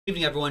Good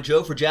evening, everyone.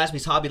 Joe for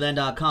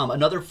JaspysHobbyland.com.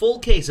 Another full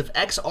case of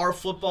XR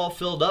football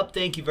filled up.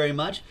 Thank you very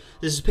much.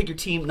 This is Pick Your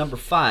Team number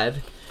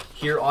 5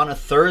 here on a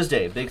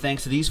Thursday. Big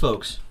thanks to these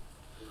folks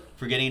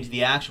for getting into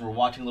the action. We're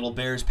watching a little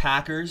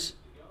Bears-Packers,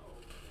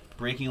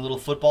 breaking a little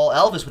football.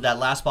 Elvis with that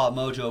last spot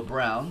mojo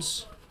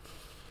Browns.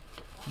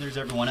 And there's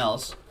everyone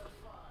else.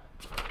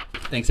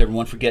 Thanks,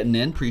 everyone, for getting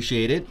in.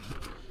 Appreciate it.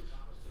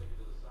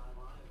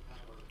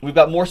 We've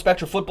got more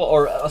Spectra football,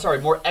 or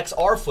more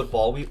XR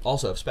football. We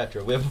also have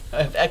Spectra. We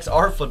have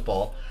XR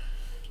football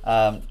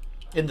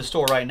in the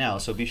store right now,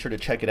 so be sure to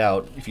check it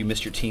out if you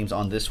missed your teams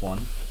on this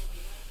one.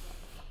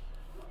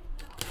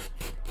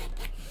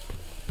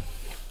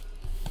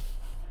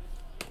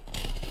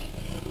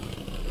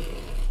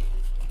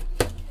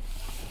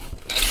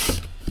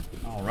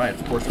 All right,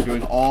 of course, we're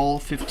doing all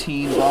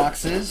 15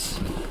 boxes.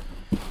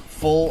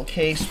 Full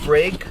case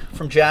break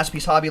from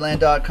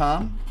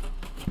JaspysHobbyland.com.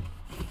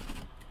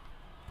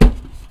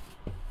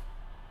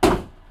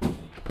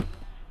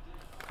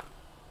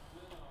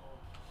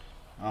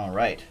 All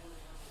right.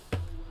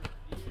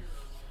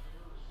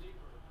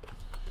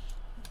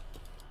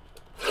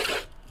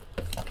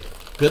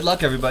 Good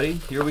luck, everybody.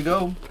 Here we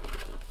go.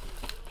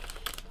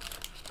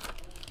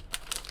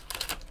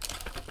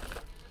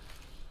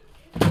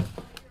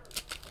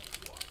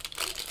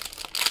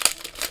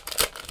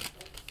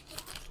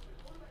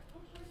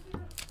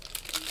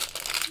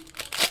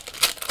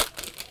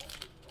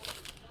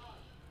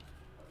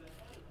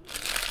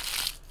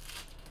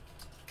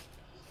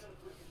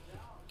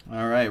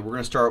 All right, we're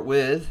going to start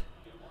with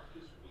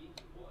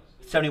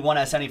 71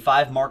 out of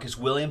 75, Marcus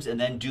Williams, and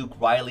then Duke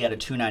Riley out of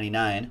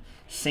 299.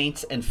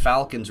 Saints and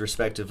Falcons,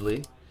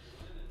 respectively.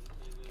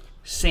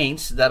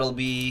 Saints, that'll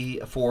be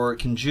for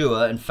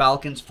Kinjua, and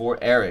Falcons for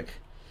Eric.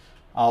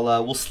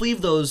 We'll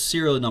sleeve those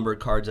serial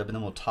numbered cards up, and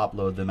then we'll top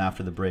load them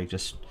after the break,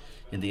 just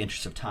in the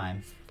interest of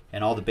time.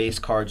 And all the base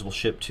cards will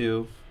ship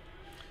too,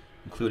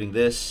 including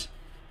this,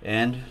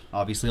 and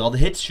obviously all the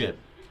hits ship.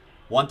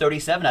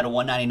 137 out of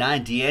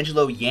 199,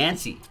 D'Angelo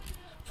Yancey.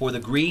 For the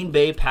Green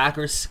Bay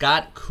Packers,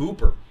 Scott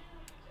Cooper.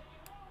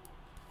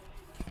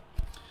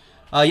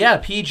 Yeah,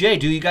 PJ,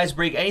 do you guys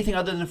break anything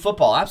other than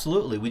football?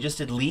 Absolutely. We just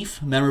did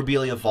Leaf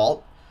Memorabilia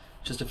Vault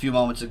just a few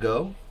moments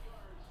ago.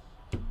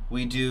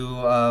 We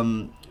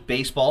do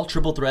baseball.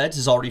 Triple Threads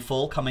is already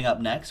full, coming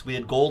up next. We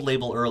had Gold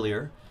Label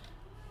earlier.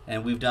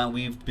 And we've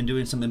been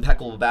doing some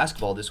impeccable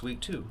basketball this week,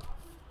 too.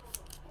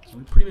 So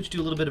we pretty much do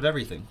a little bit of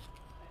everything.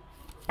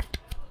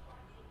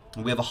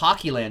 And we have a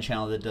Hockeyland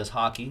channel that does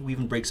hockey. We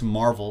even break some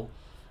Marvel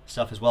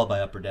stuff as well by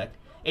Upper Deck.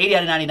 80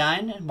 out of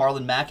 99,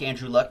 Marlon Mack,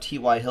 Andrew Luck,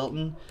 T.Y.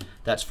 Hilton.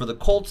 That's for the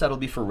Colts. That'll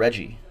be for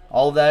Reggie.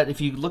 All of that,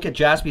 if you look at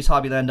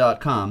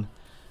JaspysHobbyland.com,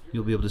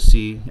 you'll be able to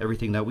see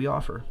everything that we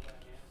offer.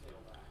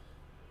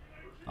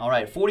 All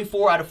right,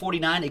 44 out of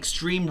 49,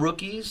 Extreme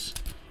Rookies.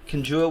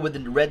 Kinjua with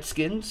the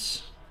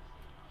Redskins.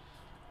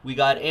 We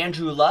got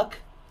Andrew Luck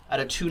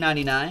out of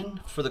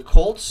 299 for the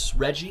Colts,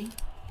 Reggie.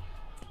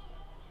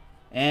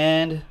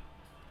 And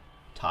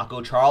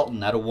Taco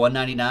Charlton out of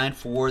 199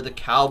 for the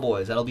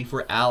Cowboys. That'll be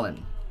for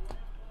Allen.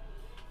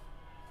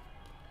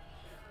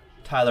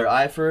 Tyler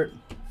Eifert,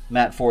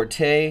 Matt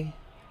Forte. We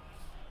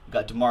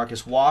got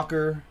DeMarcus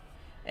Walker.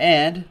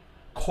 And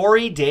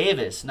Corey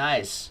Davis.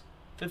 Nice.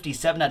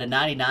 57 out of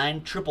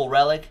 99. Triple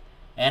relic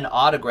and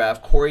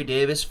autograph. Corey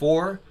Davis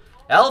for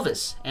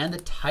Elvis and the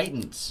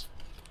Titans.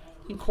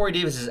 I think Corey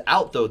Davis is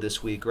out, though,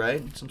 this week,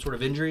 right? Some sort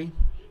of injury.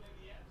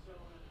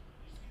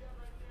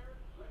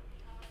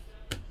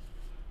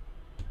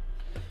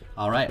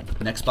 All right,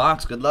 next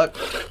box. Good luck.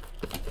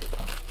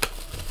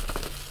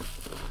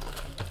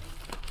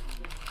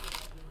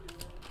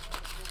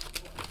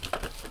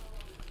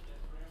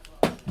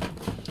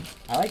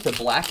 I like the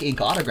black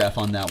ink autograph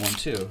on that one,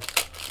 too.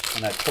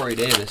 On that Corey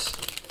Davis.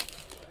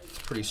 It's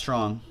pretty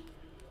strong.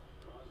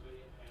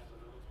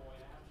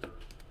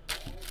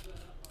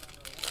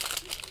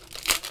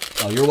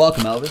 Oh, you're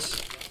welcome, Elvis.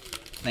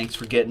 Thanks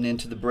for getting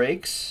into the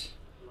breaks.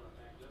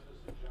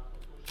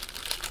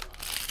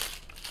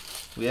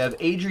 We have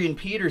Adrian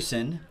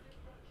Peterson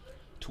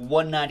to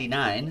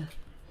 199.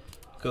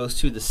 Goes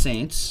to the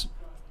Saints.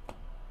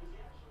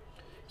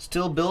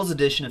 Still Bills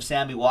edition of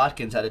Sammy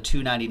Watkins out of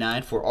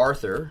 299 for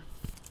Arthur.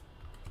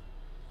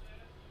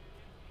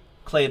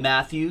 Clay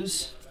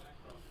Matthews.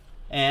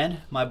 And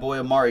my boy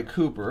Amari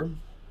Cooper.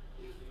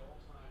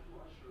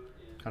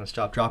 Gotta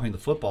stop dropping the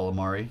football,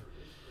 Amari.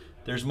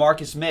 There's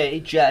Marcus May,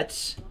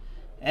 Jets.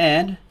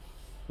 And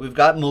we've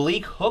got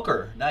Malik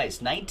Hooker. Nice.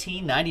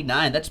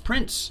 1999. That's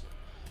Prince.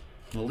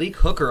 Malik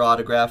Hooker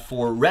autograph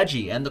for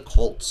Reggie and the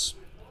Colts.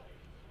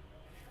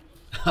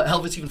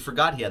 Elvis even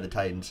forgot he had the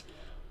Titans.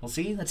 Well,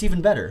 see, that's even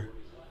better.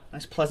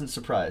 Nice, pleasant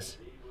surprise.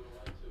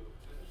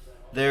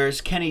 There's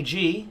Kenny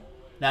G,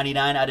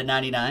 99 out of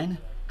 99.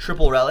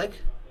 Triple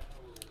relic.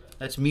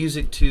 That's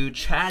music to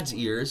Chad's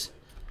ears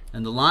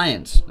and the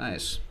Lions.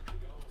 Nice.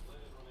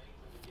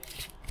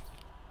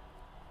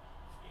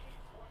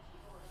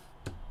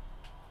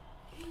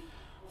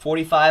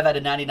 $45 out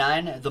of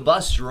 99. The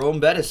bus, Jerome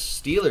Bettis,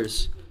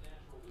 Steelers.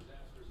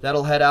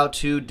 That'll head out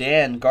to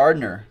Dan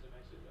Gardner.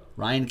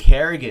 Ryan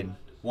Kerrigan,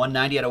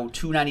 190 out of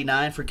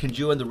 299 for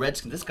Conjua and the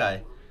Redskins. This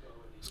guy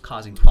is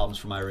causing problems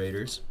for my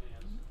Raiders.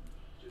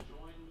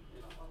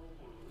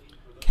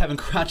 Kevin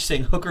Crouch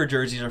saying Hooker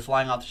jerseys are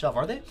flying off the shelf.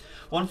 Are they?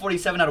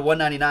 147 out of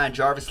 199.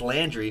 Jarvis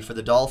Landry for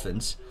the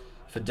Dolphins.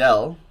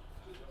 Fidel.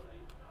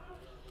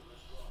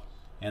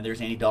 And there's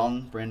Andy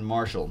Dalton, Brandon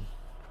Marshall.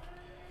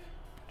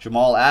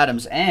 Jamal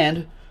Adams.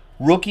 And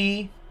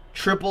rookie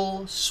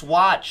triple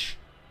swatch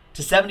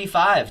to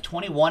 75.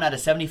 21 out of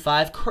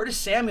 75. Curtis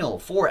Samuel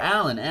for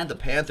Allen and the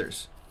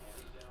Panthers.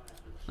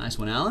 Nice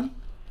one, Allen.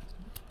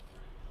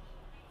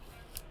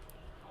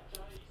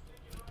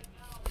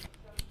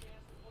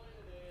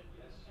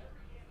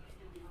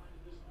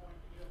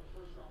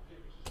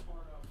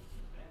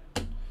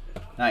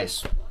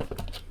 Nice.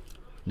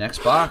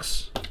 Next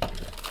box.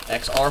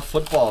 XR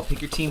Football.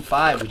 Pick your team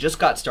 5. We just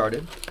got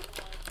started.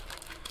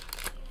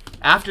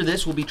 After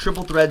this will be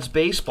Triple Threads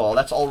Baseball.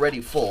 That's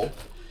already full.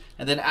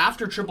 And then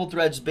after Triple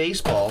Threads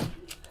Baseball,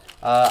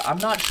 I'm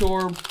not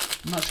sure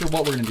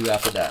what we're gonna do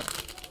after that.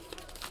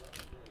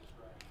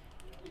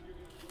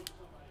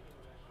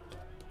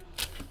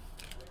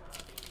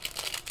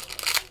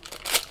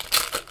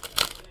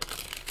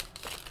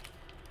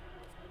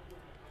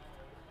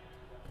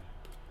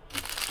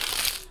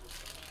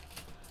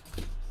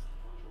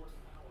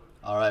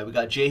 All right, we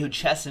got Jehu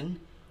Chesson,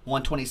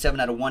 127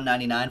 out of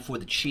 199 for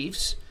the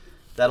Chiefs.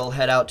 That'll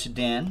head out to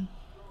Dan.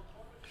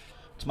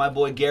 It's my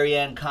boy Gary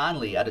Ann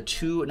Conley out of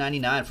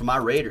 299 for my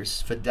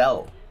Raiders.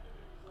 Fidel.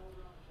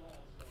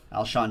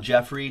 Alshon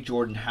Jeffrey,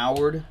 Jordan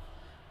Howard.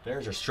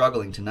 Bears are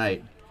struggling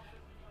tonight.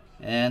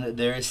 And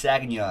there is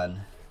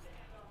Sagagnon.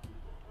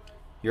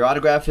 Your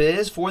autograph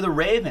is for the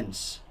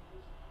Ravens.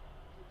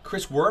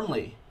 Chris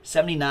Wormley,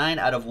 79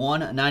 out of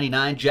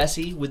 199.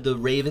 Jesse with the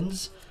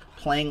Ravens,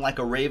 playing like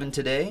a Raven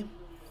today.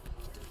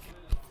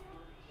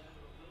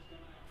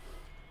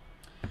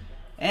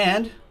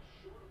 And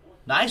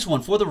nice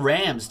one for the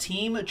Rams.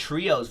 Team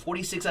Trios,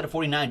 46 out of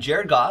 49.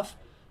 Jared Goff,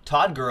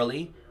 Todd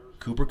Gurley,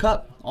 Cooper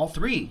Kupp. All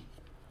three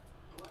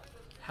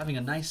having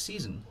a nice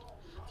season.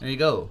 There you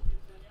go.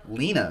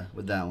 Lena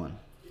with that one.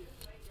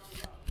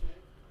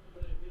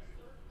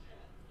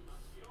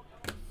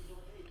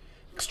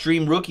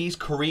 Extreme Rookies,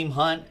 Kareem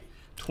Hunt,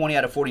 20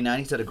 out of 49.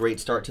 He's had a great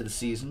start to the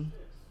season.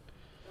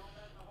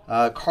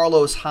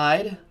 Carlos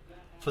Hyde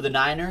for the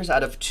Niners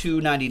out of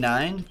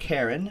 299.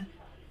 Karen.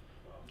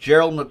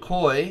 Gerald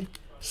McCoy,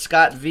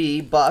 Scott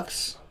V,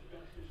 Bucks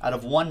out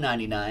of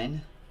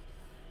 199.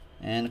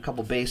 And a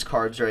couple base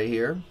cards right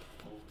here.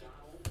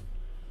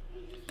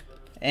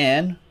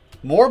 And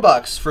more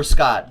Bucks for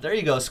Scott. There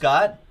you go,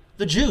 Scott.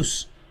 The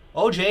Juice.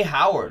 O.J.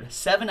 Howard,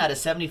 7 out of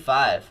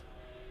 75.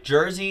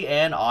 Jersey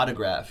and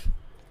autograph.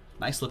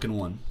 Nice looking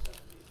one.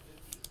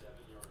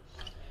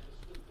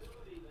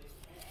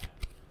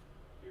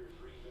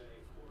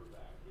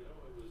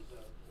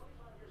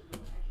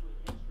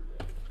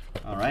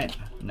 All right,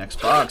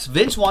 next box.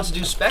 Vince wants to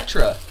do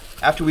Spectra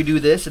after we do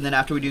this, and then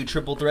after we do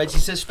Triple Threads, he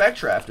says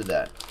Spectra after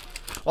that.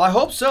 Well, I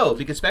hope so,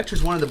 because Spectra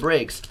is one of the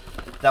breaks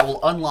that will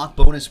unlock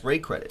bonus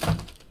break credit.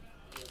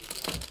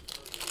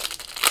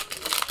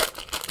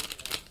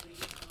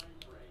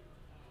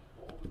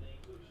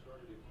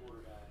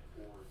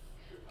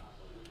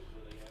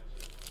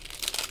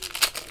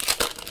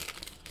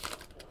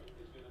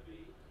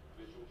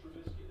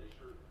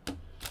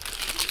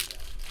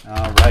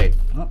 All right.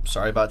 Oh,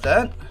 sorry about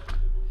that.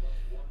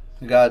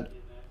 We got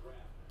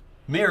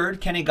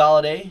mirrored Kenny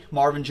Golladay,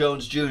 Marvin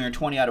Jones Jr.,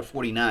 20 out of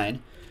 49.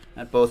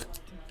 That both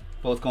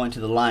going to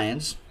the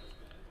Lions.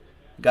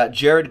 We got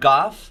Jared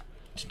Goff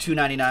to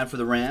 299 for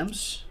the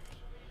Rams.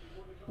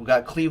 We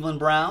got Cleveland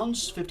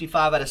Browns,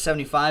 55 out of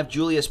 75.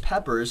 Julius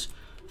Peppers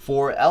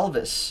for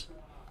Elvis.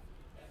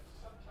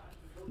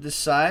 This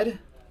side,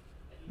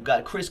 we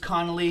got Chris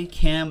Connolly,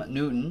 Cam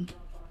Newton.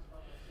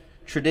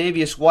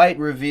 Tre'Davious White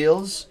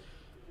reveals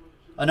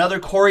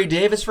another Corey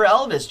Davis for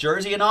Elvis,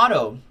 jersey and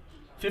auto.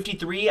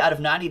 53 out of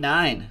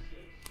 99.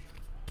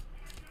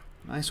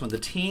 Nice one. The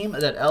team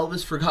that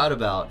Elvis forgot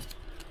about.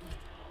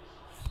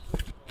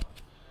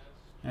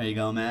 There you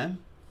go, man.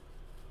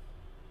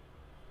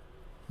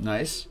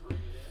 Nice.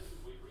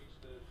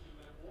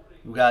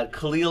 We got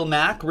Khalil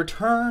Mack,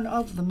 return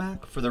of the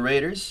Mack for the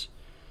Raiders.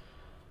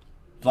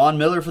 Von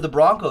Miller for the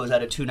Broncos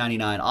at a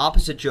 299.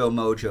 Opposite Joe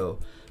Mojo.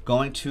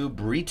 Going to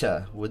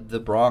Brita with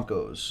the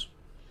Broncos.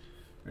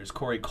 There's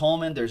Corey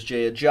Coleman. There's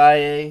Jay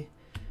Ajayi.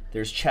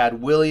 There's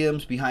Chad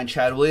Williams. Behind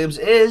Chad Williams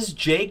is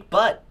Jake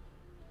Butt.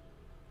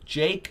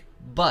 Jake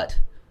Butt.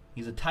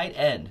 He's a tight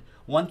end.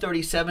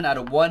 137 out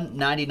of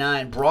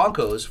 199.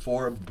 Broncos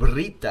for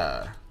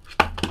Brita.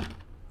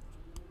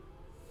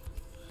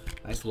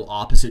 Nice little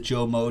opposite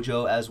Joe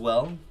Mojo as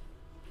well.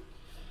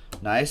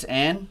 Nice.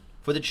 And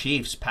for the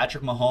Chiefs,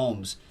 Patrick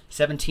Mahomes.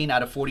 17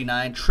 out of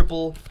 49.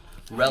 Triple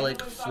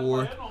relic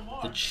for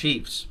the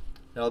Chiefs.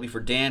 That'll be for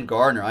Dan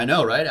Gardner. I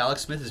know, right?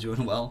 Alex Smith is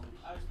doing well.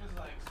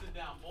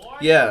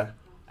 Yeah.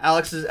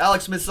 Alex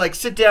Smith's like,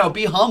 sit down,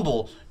 be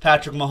humble,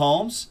 Patrick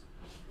Mahomes.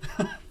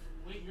 Wait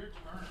your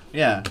turn.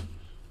 Yeah.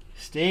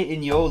 Stay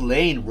in your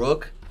lane,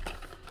 Rook.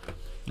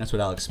 That's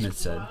what Alex Smith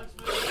said.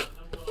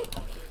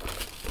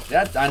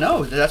 That I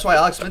know. That's why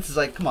Alex Smith is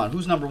like, come on,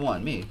 who's number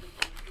one? Me.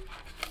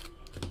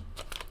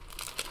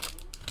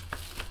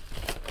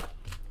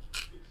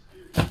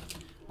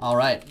 All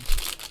right.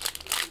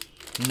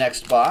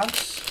 Next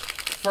box.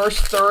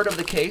 First third of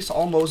the case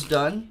almost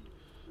done.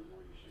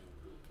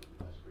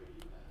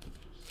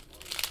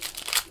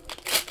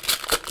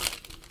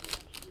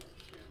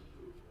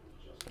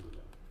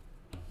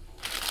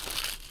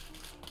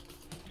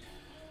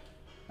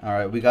 All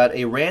right, we got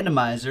a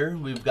randomizer.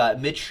 We've got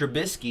Mitch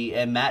Trubisky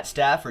and Matt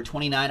Stafford,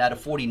 29 out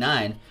of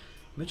 49.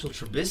 Mitchell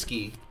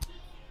Trubisky.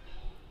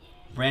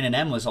 Brandon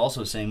M was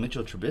also saying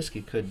Mitchell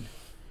Trubisky could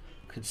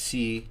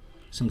see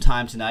some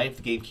time tonight if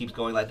the game keeps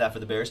going like that for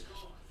the Bears.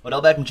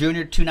 Odell Beckham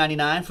Jr.,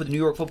 299 for the New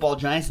York Football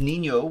Giants.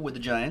 Nino with the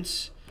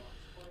Giants.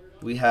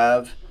 We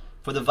have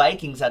for the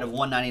Vikings out of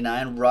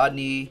 199,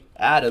 Rodney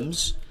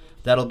Adams.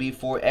 That'll be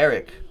for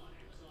Eric.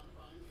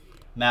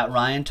 Matt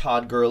Ryan,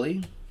 Todd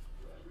Gurley.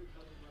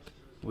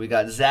 We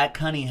got Zach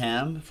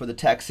Cunningham for the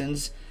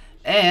Texans.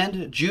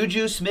 And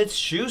Juju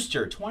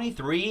Smith-Schuster,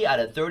 23 out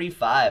of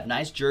 35.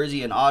 Nice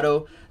jersey and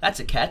auto.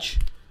 That's a catch.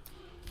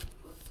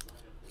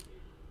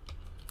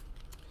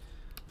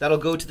 That'll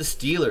go to the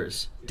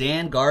Steelers.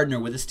 Dan Gardner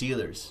with the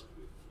Steelers.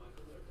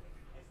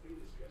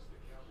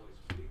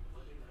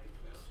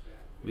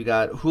 We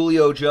got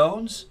Julio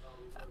Jones,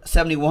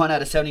 71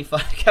 out of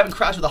 75. Kevin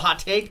Crouch with a hot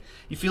take.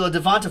 You feel a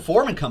Deonta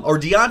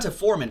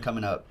Foreman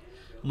coming up.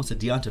 Almost a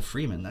Deonta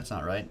Freeman. That's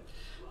not right.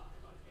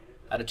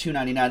 Out of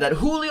 299. That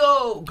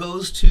Julio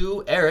goes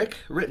to Eric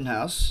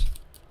Rittenhouse.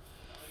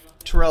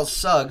 Terrell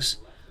Suggs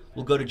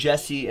will go to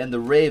Jesse and the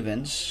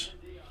Ravens.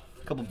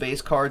 A couple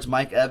base cards.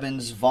 Mike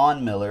Evans,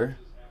 Von Miller,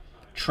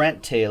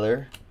 Trent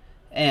Taylor,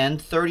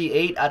 and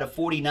 38 out of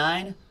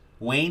 49.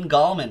 Wayne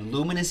Gallman,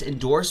 luminous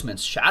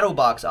endorsements. Shadow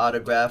box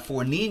autograph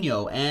for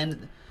Nino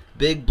and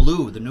Big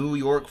Blue, the New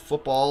York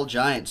Football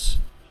Giants.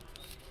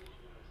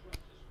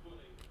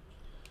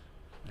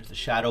 There's the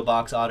shadow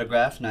box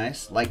autograph.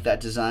 Nice. Like that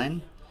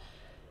design.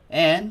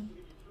 And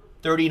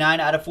 39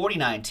 out of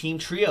 49, team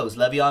trios,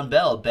 Le'Veon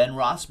Bell, Ben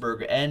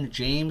Roethlisberger, and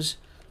James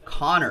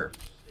Conner.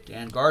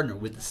 Dan Gardner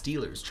with the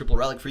Steelers. Triple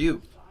relic for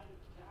you.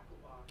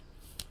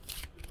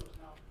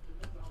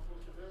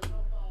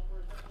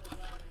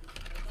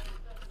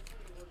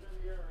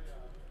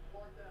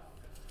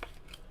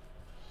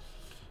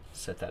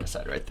 Set that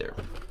aside right there.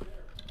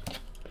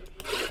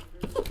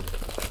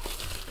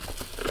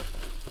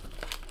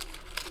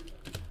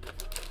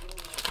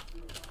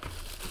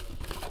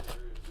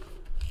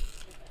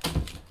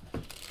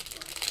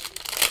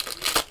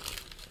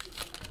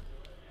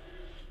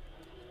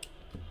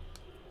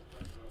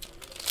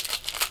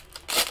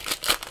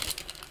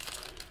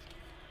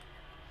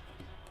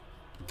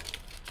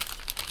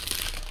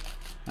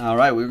 All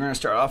right, we're going to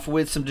start off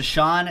with some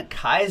Deshaun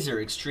Kaiser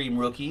Extreme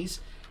Rookies.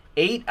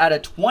 8 out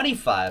of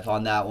 25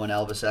 on that one,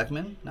 Elvis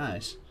Ekman.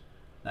 Nice.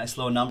 Nice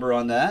low number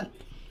on that.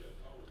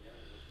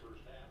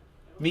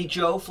 Meet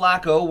Joe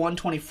Flacco,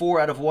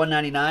 124 out of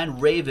 199.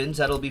 Ravens,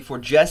 that'll be for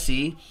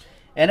Jesse.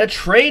 And a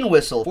train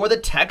whistle for the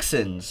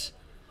Texans.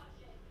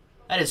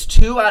 That is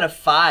 2 out of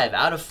 5.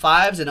 Out of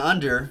 5s and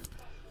under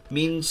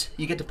means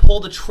you get to pull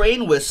the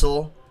train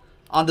whistle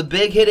on the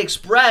Big Hit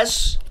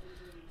Express.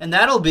 And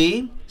that'll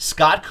be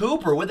Scott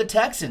Cooper with the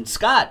Texans.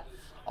 Scott,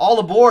 all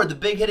aboard the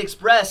Big Hit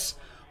Express.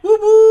 Whoop,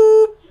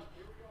 whoop.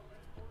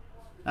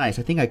 Nice.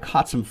 I think I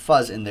caught some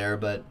fuzz in there,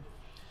 but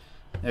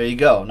there you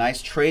go.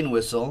 Nice train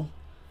whistle.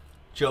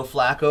 Joe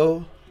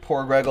Flacco,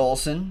 poor Greg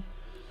Olsen,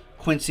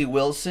 Quincy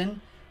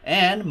Wilson,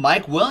 and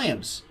Mike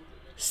Williams.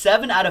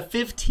 7 out of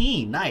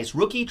 15. Nice.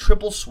 Rookie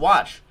triple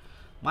swatch.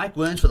 Mike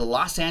Williams for the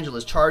Los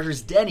Angeles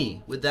Chargers.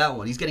 Denny with that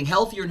one. He's getting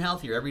healthier and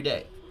healthier every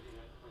day.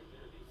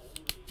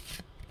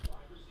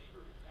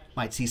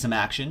 Might see some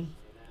action.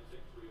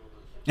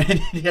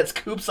 And yes,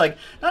 Coop's like,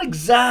 not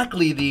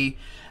exactly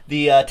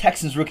the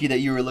Texans rookie that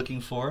you were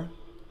looking for.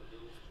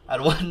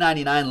 At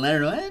 199,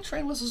 Leonard,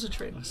 train whistle's a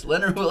train whistle.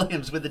 Leonard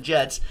Williams with the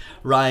Jets.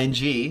 Ryan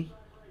G.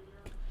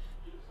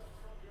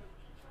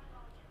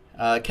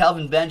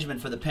 Calvin Benjamin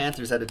for the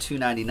Panthers at a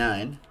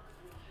 299.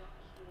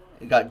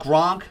 We got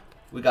Gronk.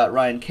 We got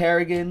Ryan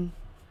Kerrigan.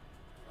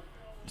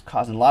 It's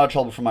causing a lot of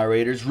trouble for my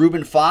Raiders.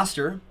 Reuben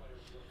Foster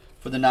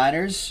for the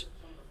Niners.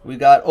 We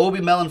got Obi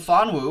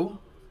Melifonwu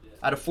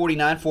out of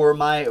 49 for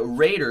my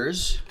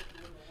Raiders.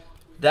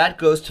 That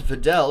goes to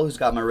Fidel, who's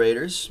got my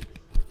Raiders.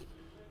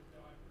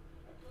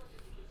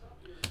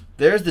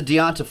 There's the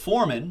Deonta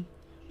Foreman,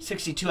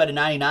 62 out of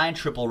 99,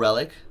 triple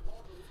relic.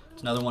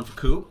 It's another one for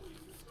Coop.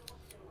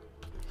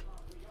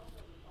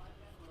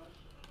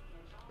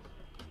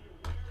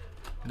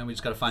 And then we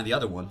just got to find the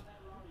other one,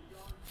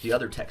 the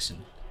other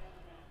Texan.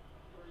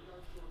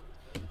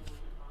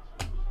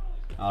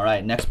 All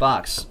right, next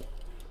box.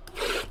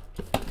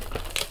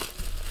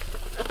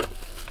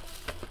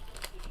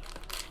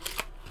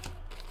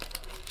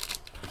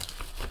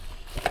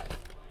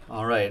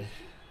 All right.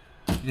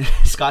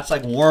 Scott's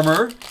like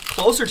warmer.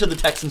 Closer to the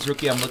Texans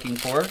rookie I'm looking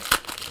for.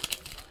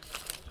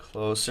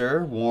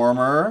 Closer.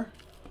 Warmer.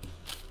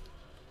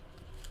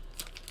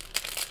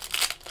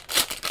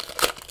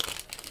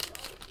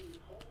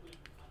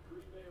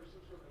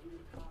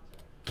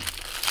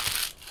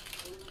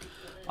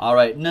 All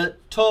right,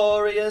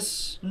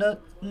 Notorious,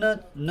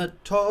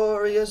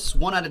 Notorious.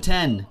 1 out of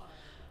 10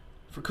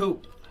 for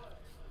Coop.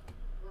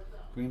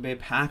 Green Bay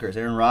Packers,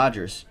 Aaron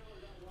Rodgers.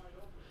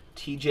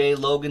 TJ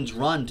Logan's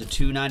run to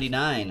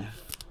 299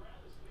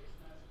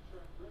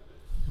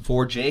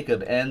 for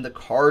Jacob and the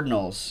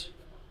Cardinals.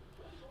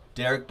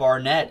 Derek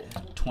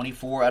Barnett,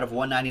 24 out of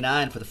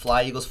 199 for the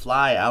Fly Eagles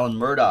Fly, Alan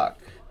Murdoch.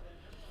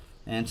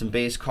 And some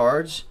base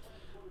cards,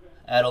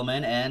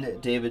 Edelman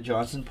and David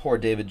Johnson. Poor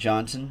David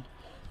Johnson.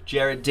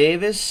 Jared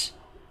Davis,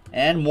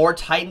 and more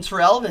Titans for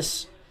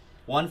Elvis.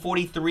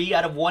 143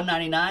 out of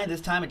 199. This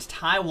time it's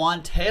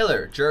Taiwan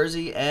Taylor,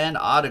 jersey and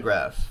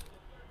autograph.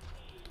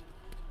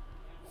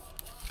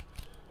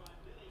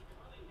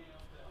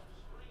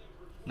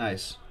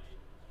 Nice.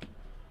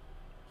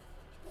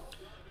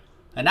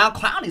 And now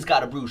Clowney's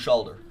got a bruised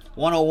shoulder.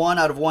 101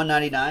 out of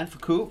 199 for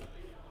Coop.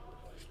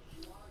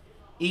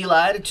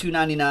 Eli to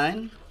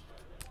 299.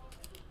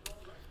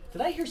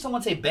 Did I hear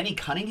someone say Benny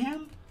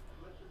Cunningham?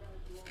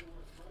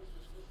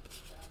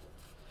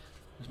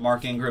 There's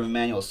Mark Ingram,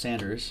 Emmanuel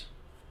Sanders.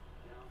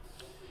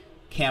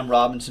 Cam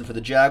Robinson for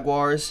the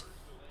Jaguars.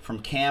 From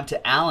Cam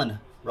to Allen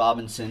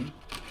Robinson.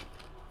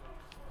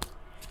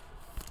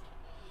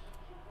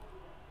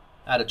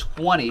 Out of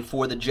 20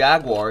 for the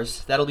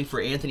Jaguars. That'll be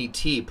for Anthony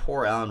T.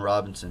 Poor Allen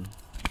Robinson.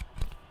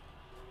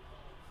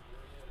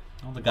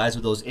 All the guys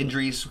with those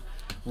injuries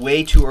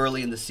way too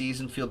early in the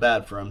season. Feel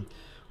bad for him.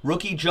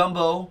 Rookie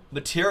Jumbo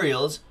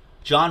Materials.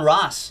 John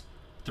Ross.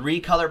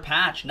 3-color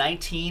patch.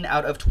 19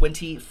 out of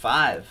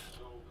 25.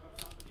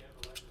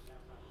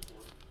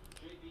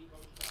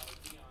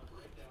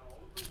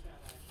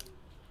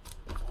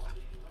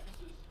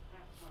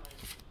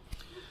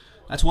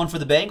 That's one for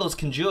the Bengals.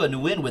 Kanjua, new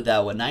win with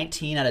that one.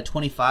 19 out of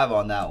 25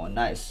 on that one.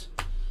 Nice.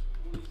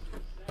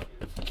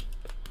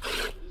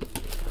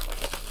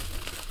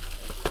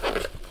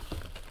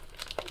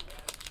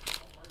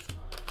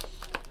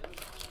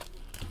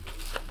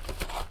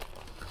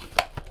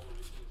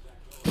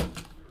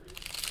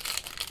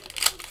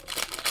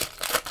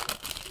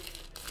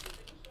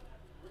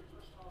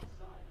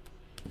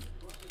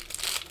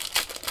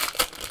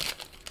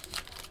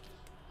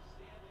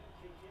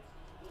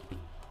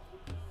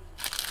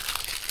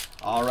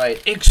 All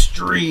right,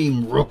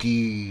 Extreme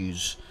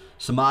Rookies.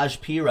 Samaj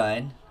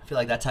Pirine. I feel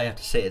like that's how you have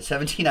to say it.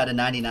 17 out of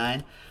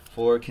 99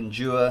 for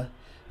Kanjua.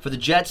 For the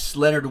Jets,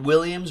 Leonard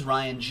Williams,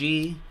 Ryan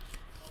G.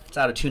 It's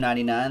out of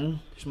 299.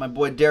 Here's my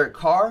boy Derek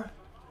Carr.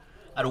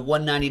 Out of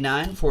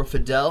 199 for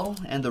Fidel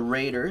and the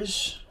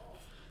Raiders.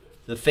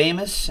 The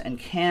Famous and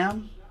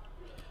Cam.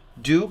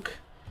 Duke.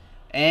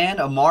 And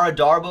Amara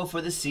Darbo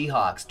for the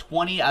Seahawks.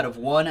 20 out of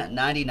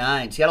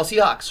 199. Seattle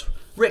Seahawks.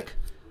 Rick.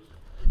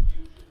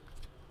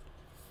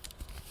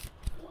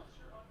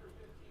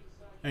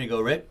 There you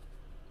go, Rick.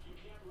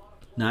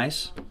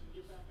 Nice.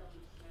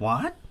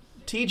 What?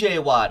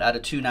 TJ Watt out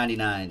of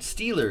 299.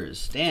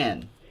 Steelers.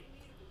 Dan.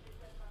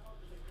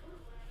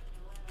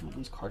 Oh,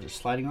 these cards are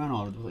sliding around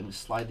all over the place. Let me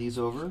slide these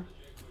over.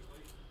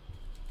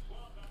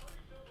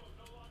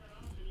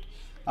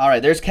 All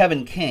right, there's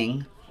Kevin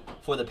King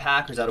for the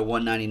Packers out of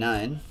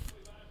 199.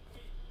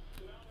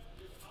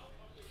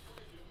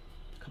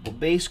 Couple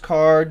base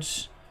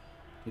cards.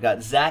 We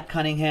got Zach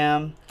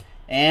Cunningham.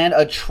 And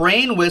a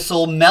train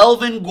whistle,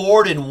 Melvin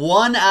Gordon,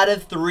 1 out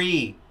of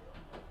 3.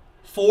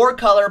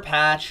 4-color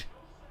patch.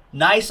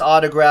 Nice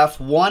autograph,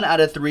 1 out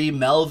of 3,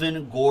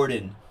 Melvin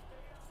Gordon.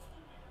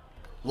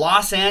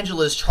 Los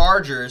Angeles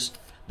Chargers,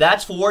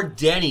 that's for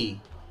Denny.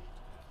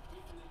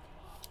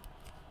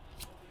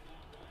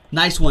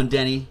 Nice one,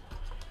 Denny.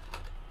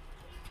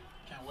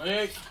 Can't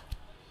wait.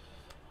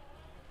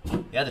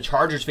 Yeah, the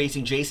Chargers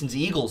facing Jason's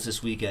Eagles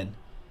this weekend.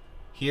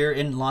 Here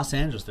in Los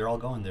Angeles, they're all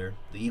going there.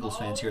 The Eagles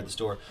fans here at the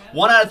store.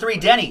 1 out of 3,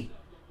 Denny.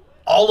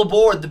 All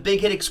aboard the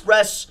Big Hit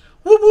Express.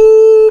 Whoop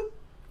whoop.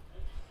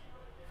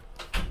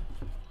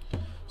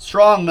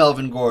 Strong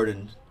Melvin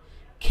Gordon.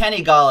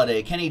 Kenny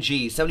Galladay, Kenny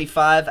G.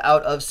 75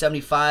 out of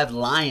 75.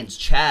 Lions,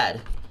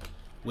 Chad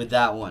with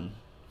that one.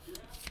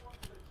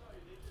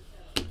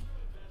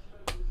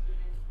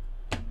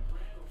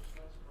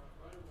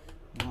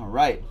 All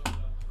right.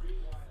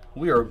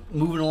 We are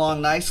moving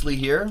along nicely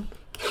here.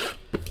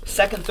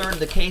 Second third of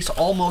the case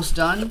almost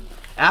done.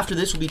 After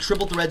this will be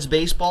Triple Threads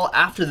Baseball.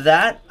 After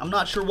that, I'm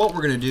not sure what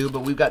we're going to do, but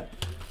we've got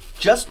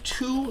just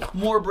 2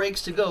 more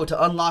breaks to go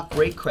to unlock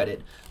break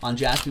credit on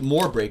Jaspys.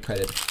 More break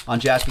credit on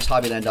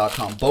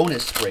JaspysHobbyland.com.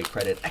 Bonus break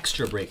credit,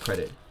 extra break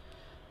credit.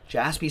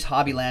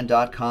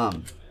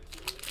 JaspysHobbyland.com.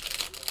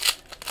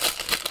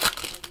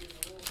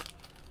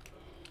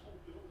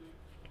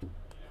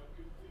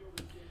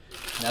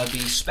 That would be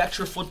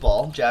Spectra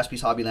Football,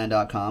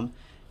 JaspysHobbyland.com,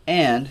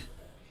 and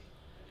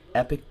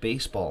Epic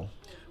Baseball.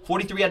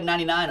 43 out of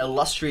 99,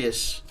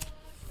 illustrious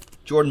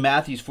Jordan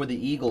Matthews for the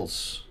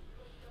Eagles.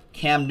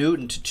 Cam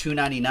Newton to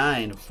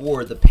 299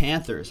 for the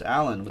Panthers.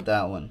 Allen with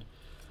that one.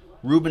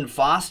 Reuben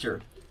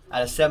Foster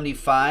out of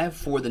 75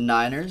 for the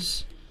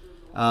Niners.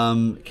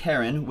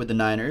 Karen with the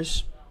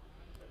Niners.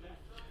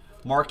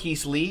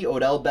 Marquise Lee,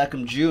 Odell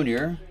Beckham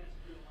Jr.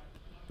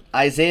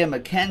 Isaiah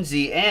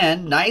McKenzie,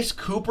 and nice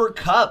Cooper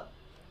Kupp.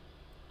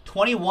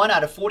 21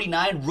 out of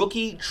 49,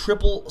 rookie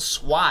triple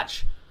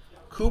swatch.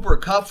 Cooper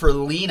Kupp for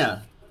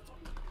Lena.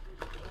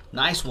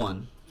 Nice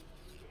one.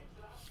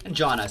 And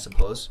John, I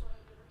suppose.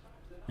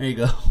 There you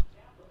go.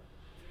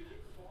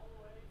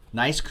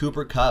 Nice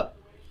Cooper Kupp.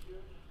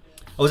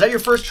 Oh, was that your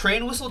first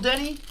train whistle,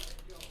 Denny?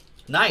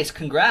 Nice,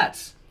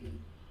 congrats.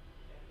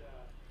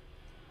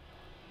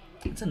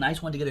 It's a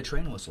nice one to get a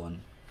train whistle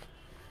in.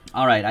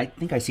 All right, I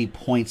think I see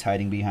points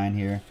hiding behind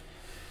here.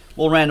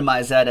 We'll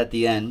randomize that at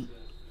the end.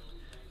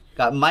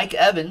 Got Mike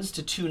Evans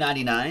to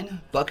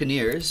 299,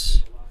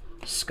 Buccaneers.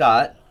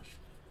 Scott,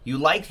 you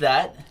like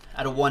that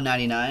out of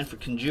 199 for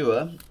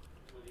Conjua.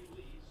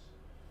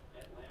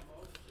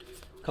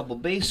 Couple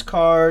base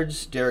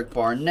cards, Derek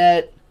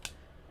Barnett,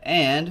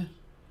 and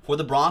for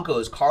the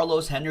Broncos,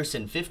 Carlos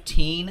Henderson,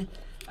 15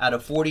 out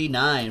of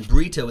 49.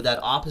 Brita with that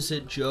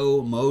opposite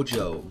Joe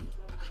Mojo.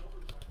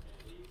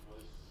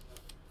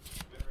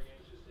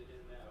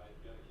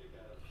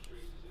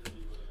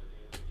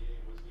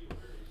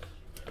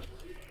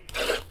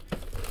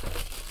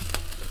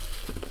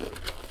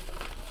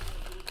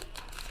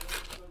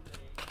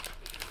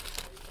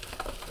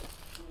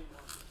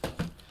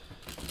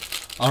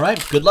 All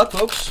right, good luck,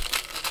 folks.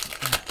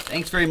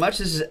 Thanks very much.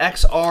 This is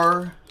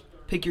XR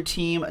Pick Your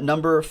Team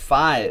number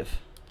 5.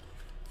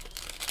 I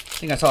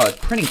think I saw a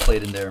printing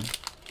plate in there.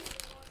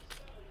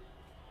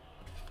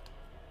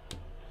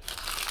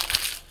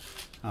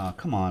 Oh,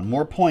 come on.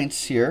 More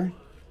points here.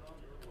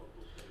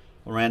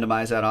 We'll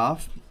randomize that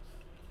off.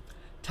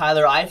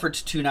 Tyler Eifert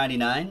to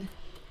 299.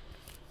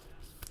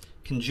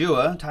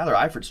 Conjua. Tyler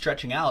Eifert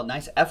stretching out.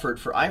 Nice effort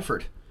for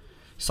Eifert.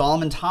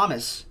 Solomon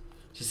Thomas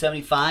to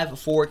 75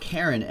 for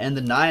Karen and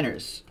the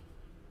Niners.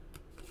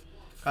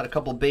 Got a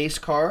couple base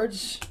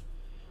cards.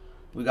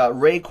 We got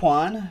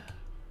Raekwon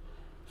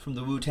from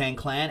the Wu-Tang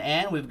Clan,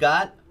 and we've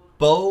got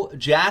Bo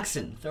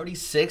Jackson,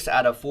 36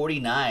 out of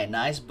 49.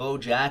 Nice Bo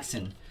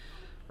Jackson.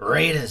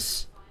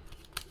 Raiders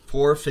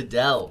for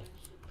Fidel.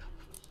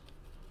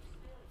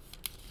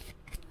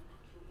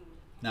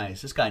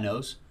 Nice. This guy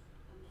knows.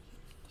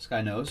 This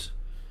guy knows.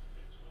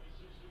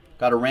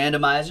 Got a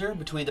randomizer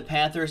between the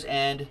Panthers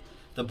and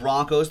the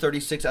Broncos,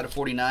 36 out of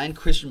 49.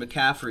 Christian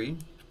McCaffrey.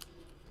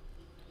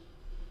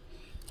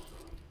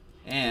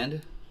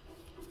 And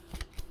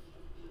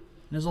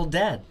his old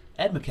dad,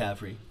 Ed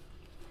McCaffrey.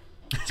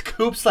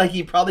 Coops like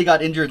he probably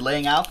got injured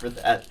laying out for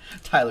that.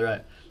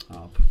 Tyler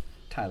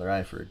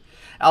Eifert.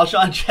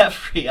 Alshon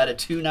Jeffrey out of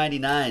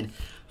 299.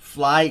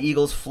 Fly,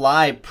 Eagles,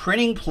 fly.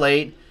 Printing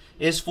plate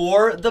is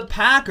for the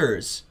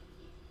Packers.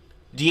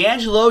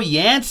 D'Angelo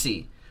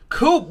Yancey.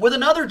 Coop with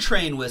another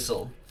train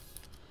whistle.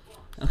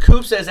 And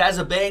Coop says, as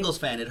a Bengals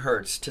fan, it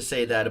hurts to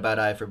say that about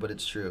Eifert, but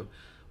it's true.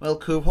 Well,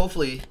 Coop,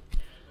 hopefully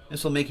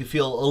this will make you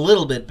feel a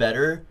little bit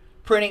better.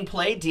 Printing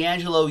plate,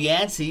 D'Angelo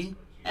Yancey,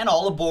 and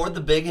all aboard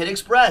the Big Hit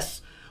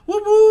Express.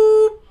 Whoop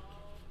whoop!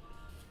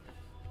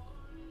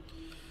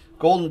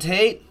 Golden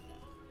Tate,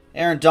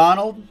 Aaron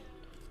Donald,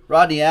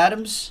 Rodney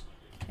Adams,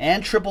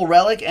 and triple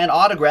relic and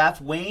autograph,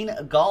 Wayne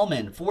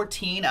Gallman.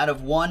 14 out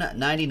of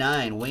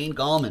 199, Wayne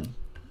Gallman.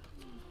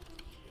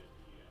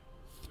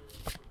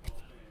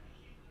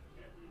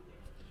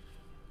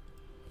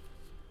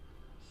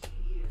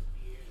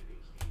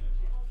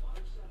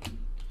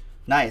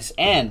 Nice.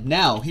 And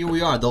now, here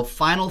we are, the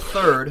final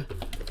third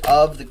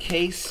of the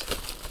case.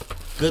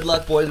 Good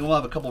luck, boys. We'll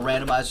have a couple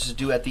randomizers to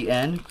do at the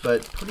end,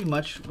 but pretty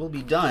much we'll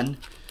be done.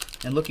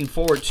 And looking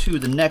forward to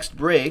the next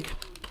break,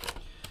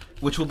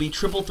 which will be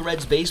Triple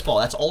Threads Baseball.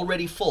 That's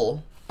already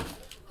full.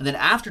 And then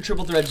after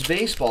Triple Threads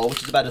Baseball,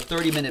 which is about a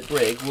 30-minute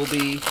break, we're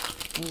going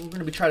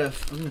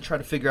to try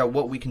to figure out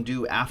what we can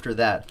do after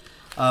that.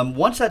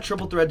 Once that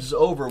Triple Threads is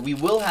over, we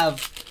will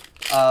have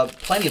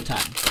plenty of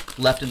time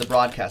left in the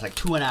broadcast, like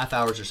 2.5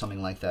 hours or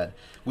something like that,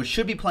 which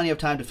should be plenty of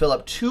time to fill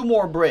up 2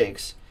 more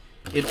breaks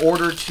in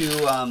order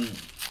to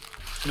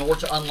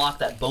unlock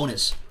that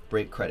bonus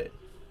break credit.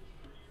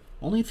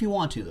 Only if you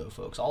want to, though,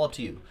 folks. All up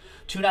to you.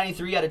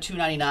 293 out of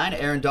 299,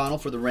 Aaron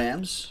Donald for the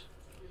Rams.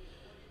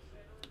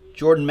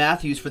 Jordan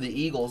Matthews for the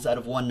Eagles out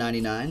of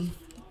 199.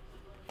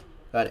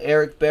 Got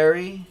Eric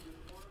Berry,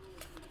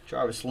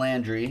 Jarvis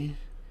Landry,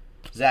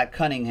 Zach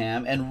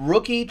Cunningham, and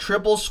rookie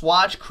triple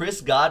swatch Chris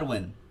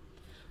Godwin.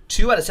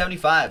 2 out of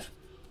 75.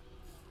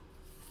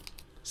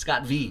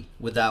 Scott V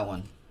with that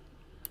one.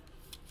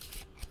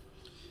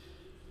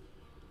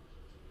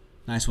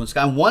 Nice one,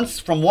 Scott.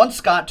 From one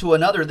Scott to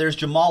another, there's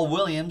Jamal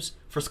Williams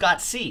for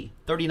Scott C.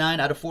 39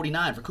 out of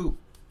 49 for Coop.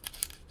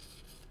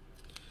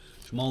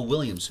 Jamal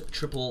Williams,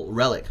 triple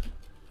relic.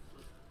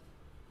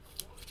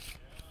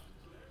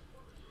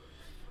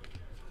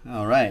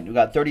 All right, we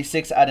got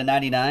 36 out of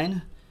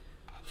 99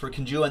 for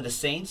Conjua and the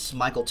Saints,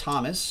 Michael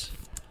Thomas.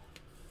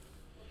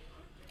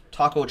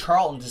 Taco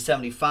Charlton to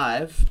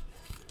 75.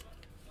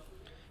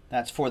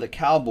 That's for the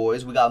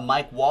Cowboys. We got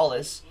Mike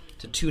Wallace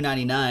to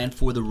 299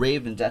 for the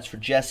Ravens. That's for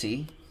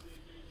Jesse.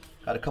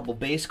 Got a couple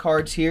base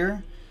cards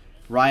here.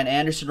 Ryan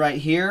Anderson right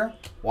here.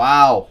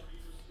 Wow.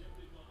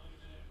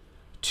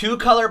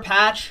 2-color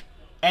patch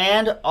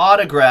and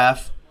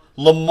autograph.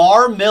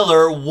 Lamar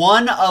Miller,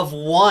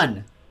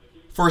 1/1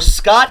 for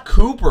Scott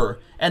Cooper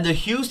and the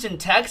Houston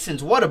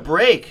Texans. What a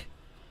break.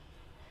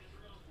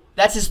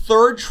 That's his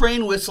third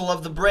train whistle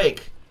of the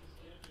break.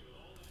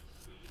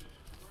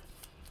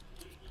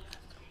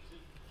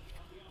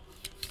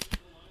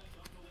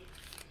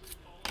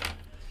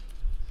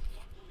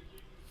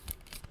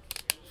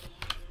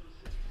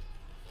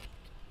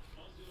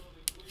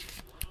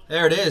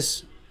 There it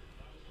is.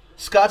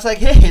 Scott's like,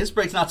 hey, this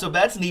break's not so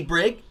bad. It's a neat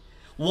break.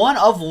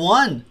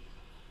 1/1.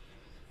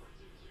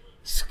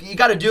 You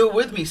got to do it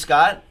with me,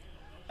 Scott.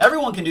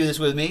 Everyone can do this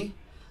with me.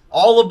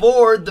 All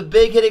aboard the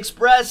Big Hit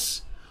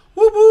Express.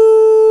 Whoop,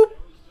 whoop.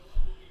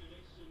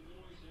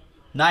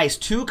 Nice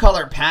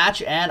 2-color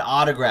patch and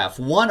autograph.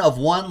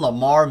 1/1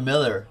 Lamar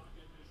Miller.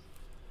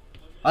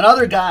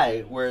 Another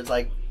guy where it's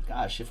like,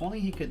 gosh, if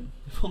only he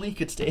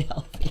could stay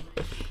healthy.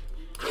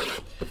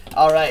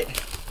 All right.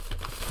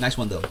 Nice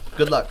one, though.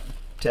 Good luck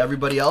to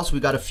everybody else. We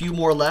got a few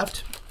more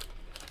left.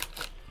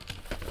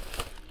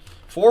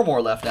 4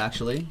 more left,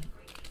 actually.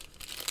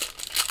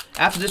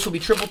 After this will be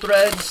triple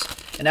threads,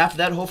 and after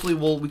that, hopefully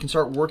we can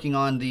start working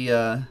on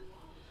the.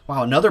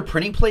 Wow, another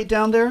printing plate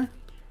down there.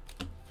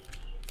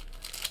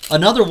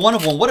 Another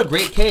 1/1. What a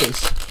great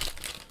case.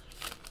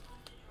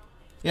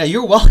 Yeah,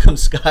 you're welcome,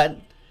 Scott.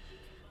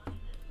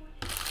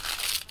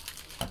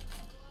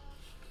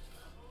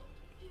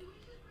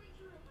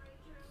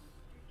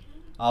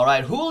 All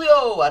right,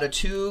 Julio out of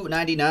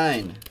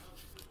 299.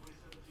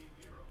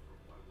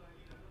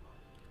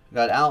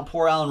 Got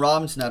poor Allen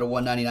Robinson out of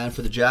 199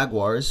 for the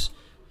Jaguars.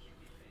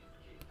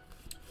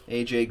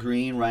 AJ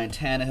Green, Ryan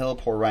Tannehill,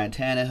 poor Ryan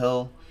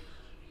Tannehill.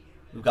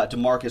 We've got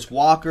DeMarcus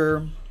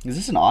Walker. Is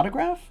this an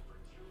autograph?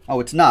 Oh,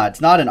 it's not.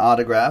 It's not an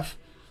autograph.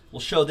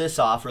 We'll show this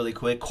off really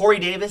quick. Corey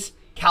Davis,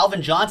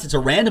 Calvin Johnson. It's a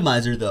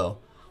randomizer, though.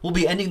 We'll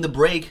be ending the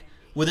break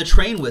with a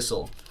train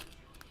whistle.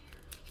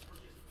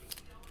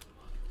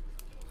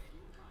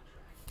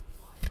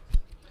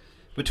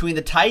 Between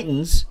the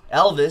Titans,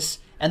 Elvis,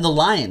 and the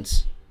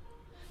Lions.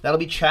 That'll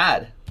be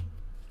Chad.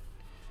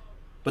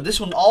 But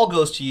this one all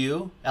goes to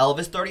you,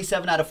 Elvis.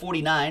 37 out of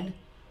 49.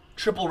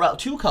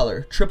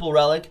 2-color, triple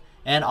relic,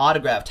 and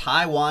autograph.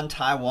 Taiwan.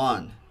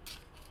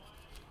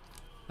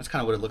 That's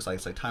kind of what it looks like.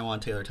 It's like Taiwan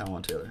Taylor.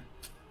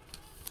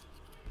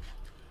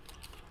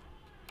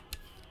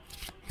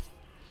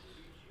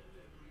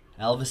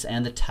 Elvis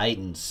and the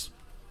Titans.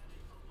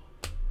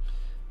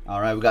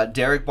 All right, we got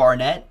Derek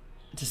Barnett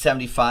to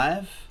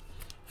 75.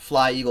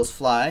 Fly, Eagles,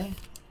 fly.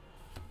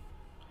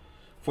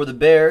 For the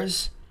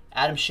Bears,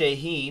 Adam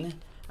Shaheen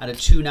out of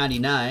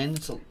 299.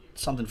 It's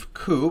something for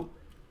Coop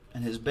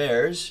and his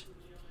Bears.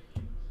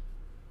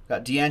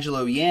 Got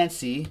D'Angelo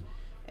Yancey.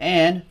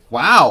 And,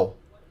 wow,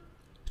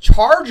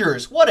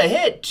 Chargers. What a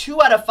hit.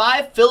 2 out of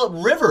 5, Phillip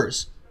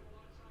Rivers.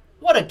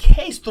 What a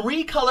case.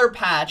 3-color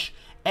patch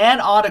and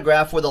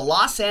autograph for the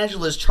Los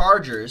Angeles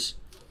Chargers.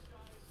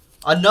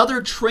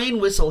 Another train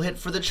whistle hit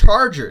for the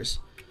Chargers.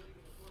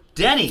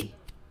 Denny.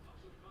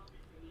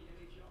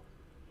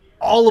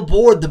 All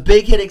aboard the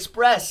Big Hit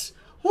Express.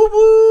 Whoop,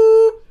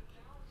 whoop.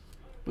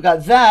 We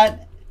got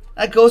that.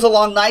 That goes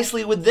along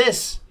nicely with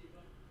this.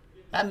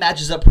 That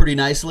matches up pretty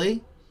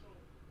nicely.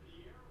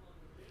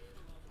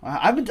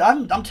 I'm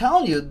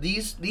telling you,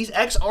 these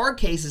XR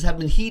cases have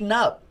been heating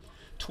up.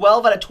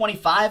 12 out of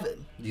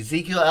 25.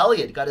 Ezekiel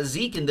Elliott. Got a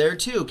Zeke in there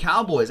too.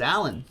 Cowboys,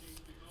 Allen.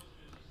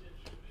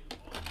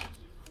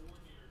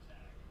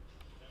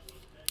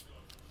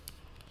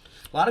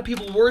 A lot of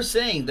people were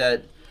saying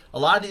that a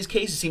lot of these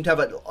cases seem to have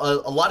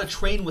a lot of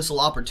train whistle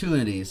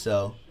opportunities.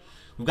 So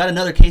we've got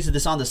another case of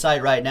this on the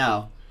site right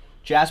now.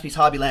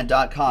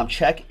 JaspysHobbyland.com.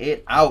 Check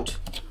it out.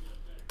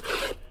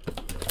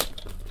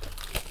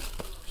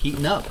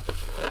 Heating up.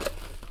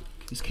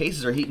 These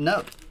cases are heating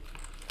up.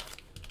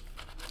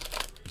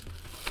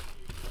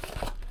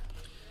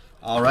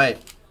 All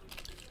right.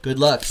 Good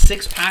luck.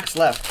 6 packs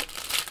left.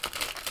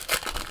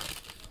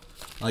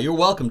 Oh, you're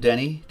welcome,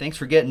 Denny. Thanks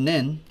for getting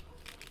in.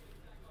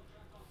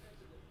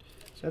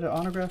 Is that an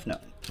autograph? No.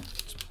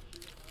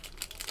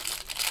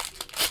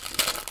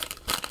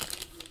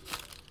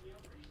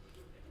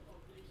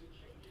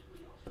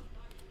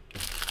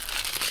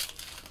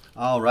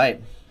 All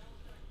right.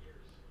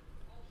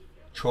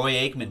 Troy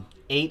Aikman,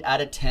 8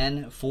 out of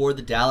 10 for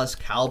the Dallas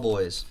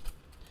Cowboys.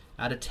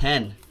 Out of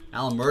 10.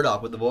 Alan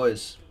Murdoch with the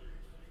boys.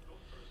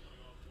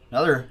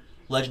 Another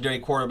legendary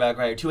quarterback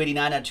right here.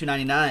 289 out of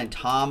 299.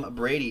 Tom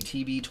Brady,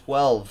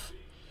 TB12.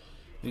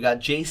 We got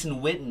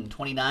Jason Witten,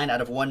 29 out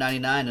of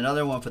 199.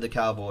 Another one for the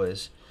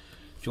Cowboys.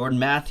 Jordan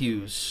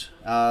Matthews.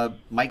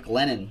 Mike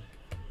Glennon.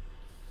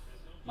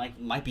 Mike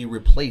might be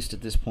replaced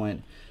at this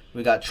point.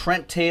 We got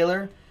Trent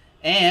Taylor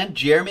and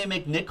Jeremy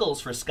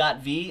McNichols for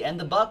Scott V and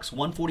the Bucks.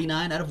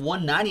 149 out of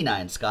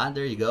 199. Scott,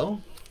 there you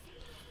go.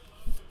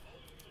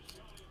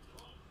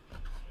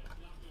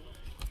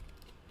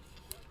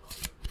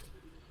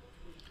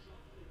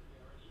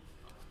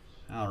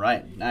 All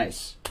right,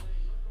 nice.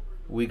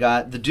 We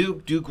got the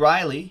Duke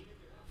Riley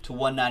to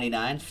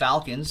 199.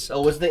 Falcons.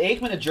 Oh, was the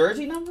Aikman a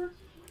jersey number?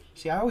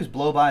 See, I always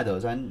blow by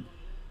those.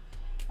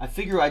 I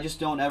figure I just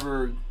don't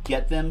ever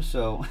get them,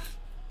 so.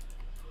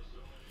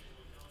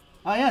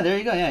 Oh, yeah, there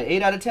you go. Yeah,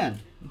 8 out of 10.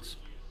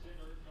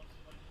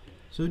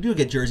 So we do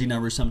get jersey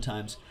numbers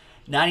sometimes.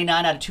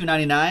 99 out of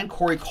 299,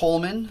 Corey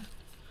Coleman.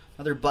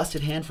 Another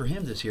busted hand for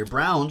him this year.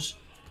 Browns,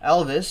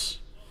 Elvis,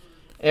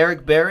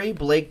 Eric Berry,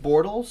 Blake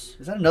Bortles.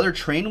 Is that another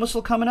train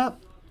whistle coming up?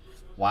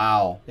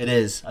 Wow, it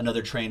is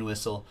another train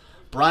whistle.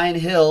 Brian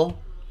Hill.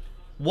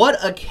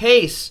 What a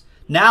case.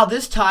 Now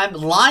this time,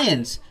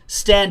 Lions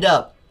stand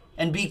up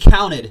and be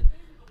counted.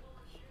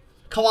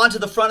 Come on to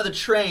the front of the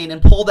train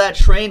and pull that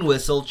train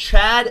whistle.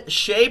 Chad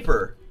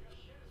Shaper.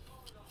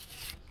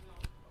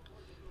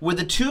 With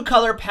a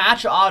 2-color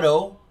patch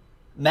auto,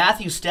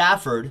 Matthew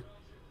Stafford.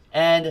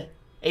 And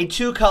a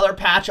 2-color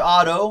patch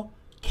auto,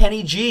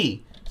 Kenny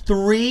G.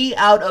 3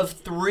 out of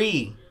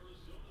 3.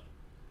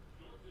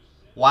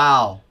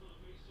 Wow.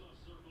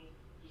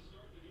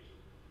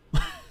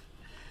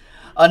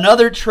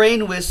 Another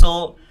train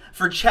whistle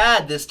for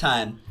Chad this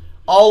time.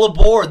 All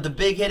aboard the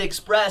Big Hit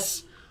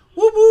Express.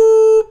 Whoop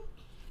whoop.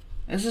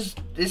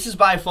 This is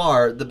by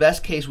far the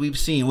best case we've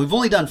seen. We've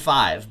only done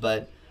 5,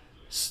 but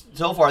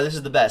so far this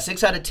is the best.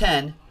 6 out of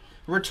 10.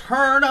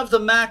 Return of the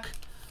Mac.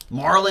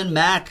 Marlon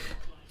Mack.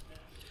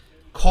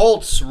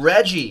 Colts,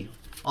 Reggie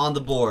on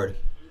the board.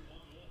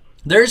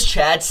 There's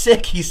Chad.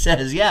 Sick, he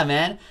says. Yeah,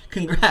 man.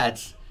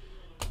 Congrats.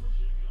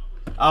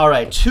 All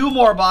right, 2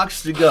 more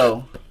boxes to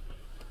go.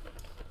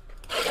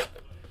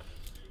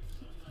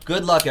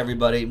 Good luck,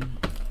 everybody.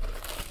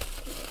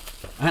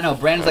 I know,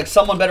 Brandon's like,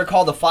 someone better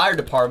call the fire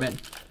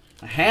department.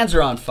 My hands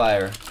are on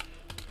fire.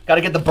 Got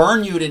to get the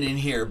burn unit in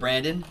here,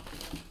 Brandon.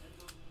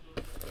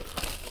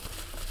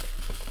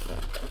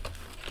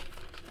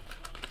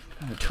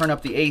 Gotta turn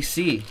up the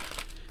AC.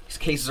 These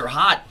cases are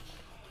hot.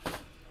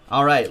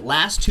 All right,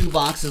 last 2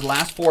 boxes,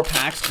 last 4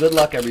 packs. Good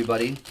luck,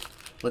 everybody.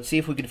 Let's see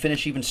if we can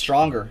finish even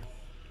stronger.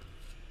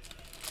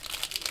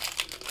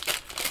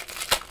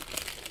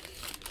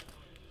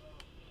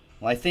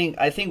 Well, I think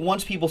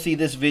once people see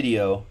this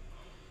video,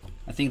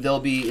 I think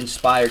they'll be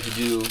inspired to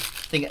do.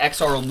 I think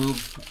XR will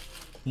move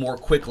more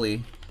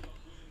quickly.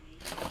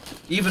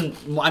 Even,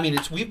 I mean,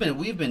 we've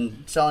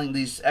been selling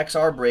these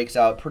XR breaks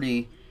out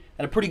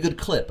at a pretty good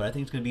clip, but I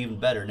think it's going to be even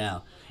better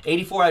now.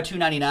 84 out of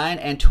 299,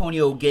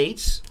 Antonio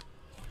Gates.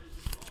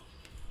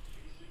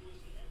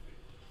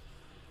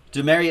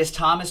 Demarius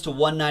Thomas to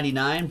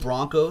 199,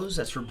 Broncos.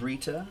 That's for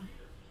Brita.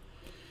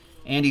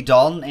 Andy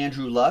Dalton,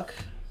 Andrew Luck.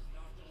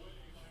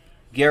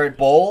 Garrett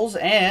Bowles,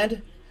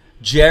 and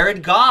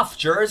Jared Goff,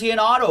 jersey and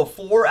auto,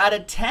 4 out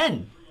of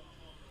 10.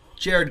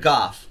 Jared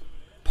Goff,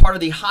 part of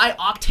the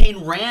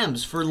high-octane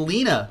Rams for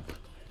Lena.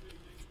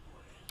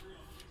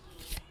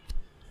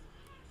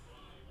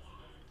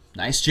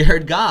 Nice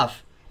Jared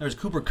Goff. There's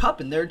Cooper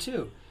Kupp in there,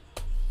 too.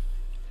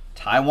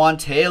 Taiwan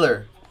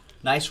Taylor,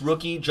 nice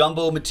rookie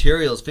jumbo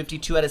materials,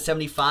 52 out of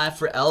 75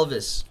 for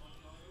Elvis.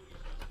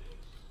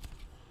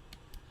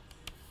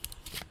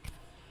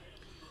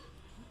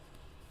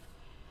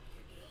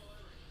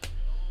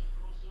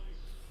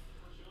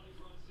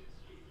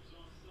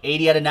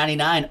 80 out of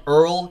 99,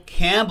 Earl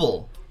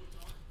Campbell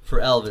for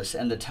Elvis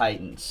and the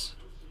Titans.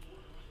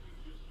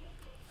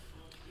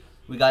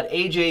 We got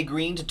AJ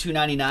Green to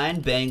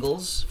 299,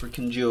 Bengals for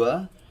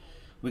Kinjua.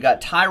 We got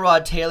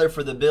Tyrod Taylor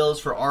for the Bills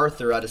for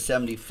Arthur out of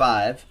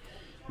 75.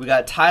 We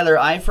got Tyler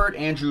Eifert,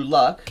 Andrew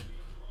Luck.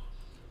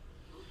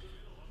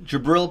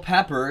 Jabril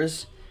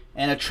Peppers,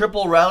 and a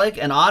triple relic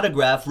and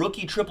autograph,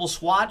 rookie triple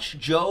swatch,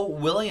 Joe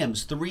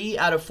Williams, 3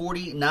 out of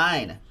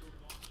 49.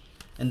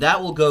 And that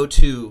will go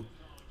to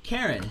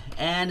Karen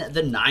and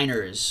the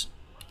Niners.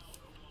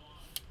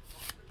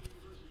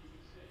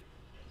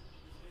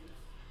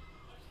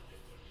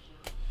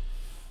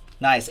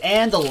 Nice.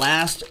 And the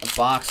last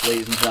box,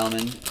 ladies and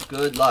gentlemen.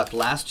 Good luck.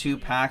 Last 2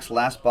 packs,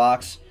 last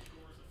box.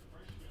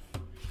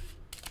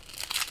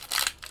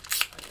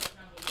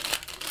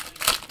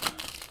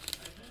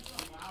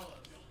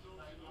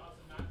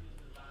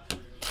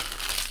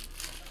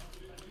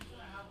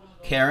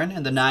 Karen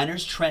and the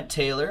Niners, Trent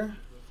Taylor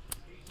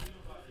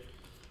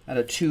out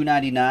of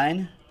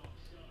 299.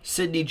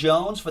 Sidney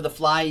Jones for the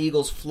Fly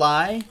Eagles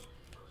Fly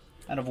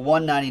out of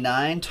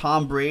 199.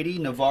 Tom Brady,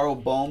 Navarro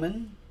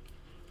Bowman.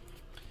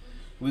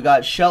 We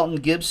got Shelton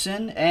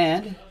Gibson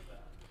and,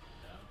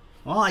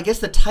 well, I guess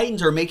the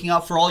Titans are making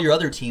up for all your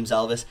other teams,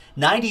 Elvis.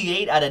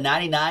 98 out of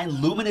 99,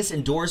 luminous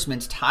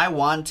endorsements,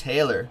 Taiwan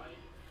Taylor.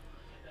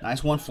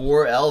 Nice one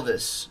for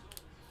Elvis.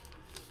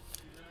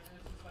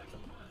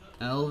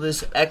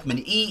 Elvis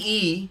Ekman.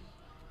 EE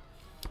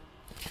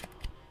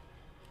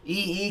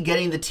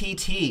getting the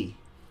TT.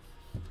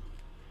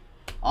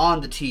 On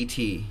the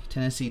TT.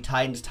 Tennessee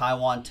Titans,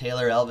 Taiwan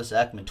Taylor, Elvis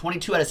Ekman.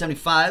 22 out of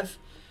 75.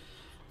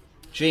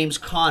 James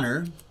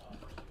Conner.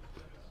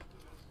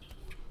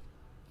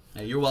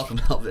 Hey, you're welcome,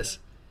 Elvis.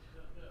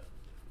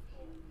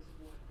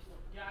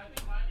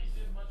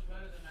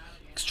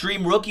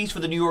 Extreme rookies for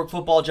the New York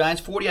Football Giants.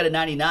 40 out of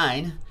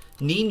 99.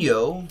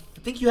 Nino. I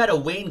think you had a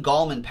Wayne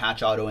Gallman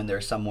patch auto in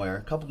there somewhere.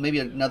 A couple, maybe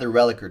another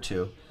relic or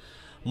two.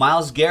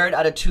 Myles Garrett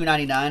out of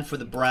 299 for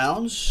the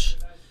Browns.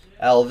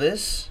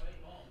 Elvis.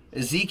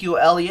 Ezekiel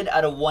Elliott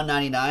out of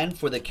 199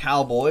 for the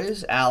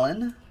Cowboys,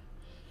 Allen.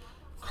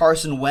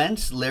 Carson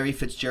Wentz, Larry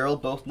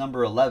Fitzgerald, both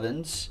number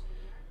 11s.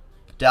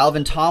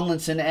 Dalvin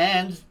Tomlinson,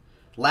 and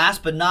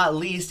last but not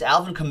least,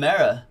 Alvin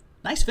Kamara.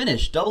 Nice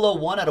finish.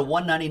 001 out of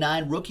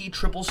 199. Rookie,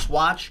 triple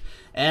swatch,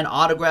 and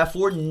autograph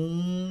for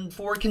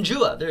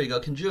Knjua. There you go,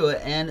 Knjua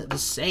and the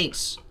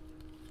Saints.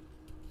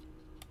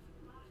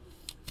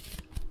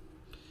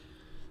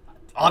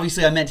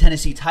 Obviously, I meant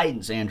Tennessee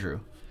Titans, Andrew.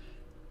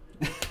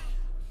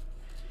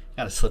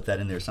 Gotta slip that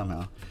in there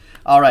somehow.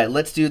 All right,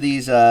 let's do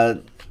these.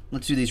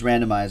 Let's do these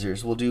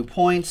randomizers. We'll do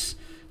points,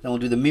 then we'll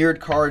do the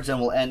mirrored cards, and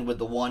we'll end with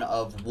the 1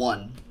 of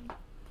 1.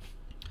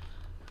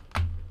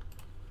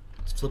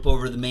 Let's flip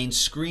over to the main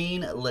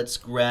screen. Let's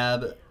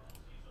grab.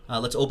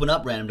 Let's open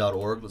up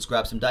random.org. Let's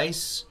grab some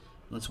dice.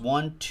 Let's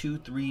 1, 2,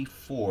 3,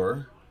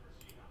 4.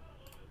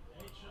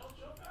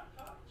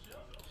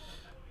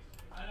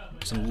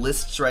 Some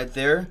lists right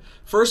there.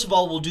 First of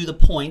all, we'll do the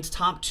points.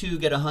 Top 2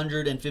 get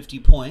 150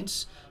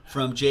 points.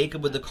 From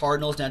Jacob with the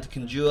Cardinals down to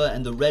Knjua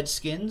and the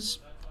Redskins.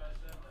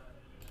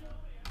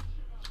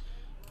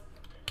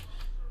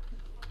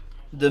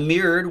 The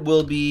mirrored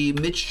will be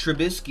Mitch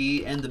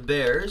Trubisky and the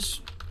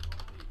Bears,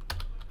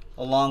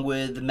 along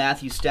with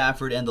Matthew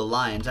Stafford and the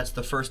Lions. That's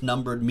the first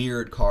numbered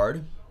mirrored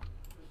card.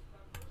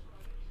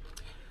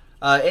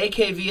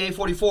 AKVA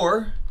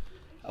 44.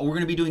 We're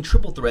going to be doing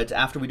triple threads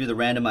after we do the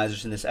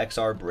randomizers in this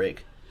XR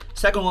break.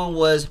 Second one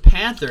was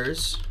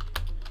Panthers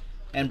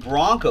and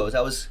Broncos.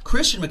 That was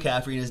Christian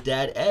McCaffrey and his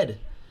dad, Ed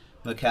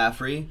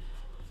McCaffrey.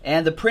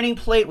 And the printing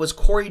plate was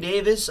Corey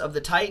Davis of the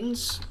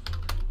Titans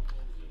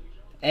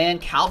and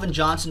Calvin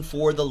Johnson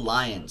for the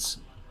Lions.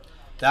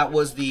 That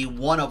was the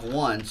 1 of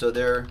 1. So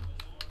there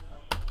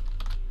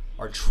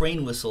are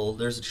train whistle.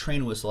 There's a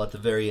train whistle at the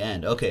very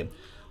end. Okay.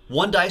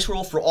 1 dice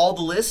roll for all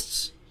the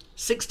lists.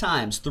 6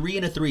 times. 3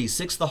 and a 3.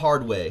 6 the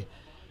hard way.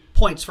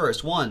 Points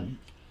first. 1,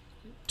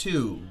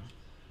 2,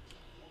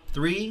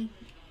 3,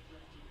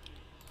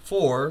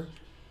 4,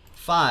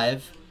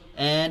 5,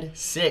 and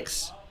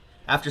 6.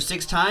 After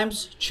 6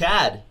 times,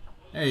 Chad.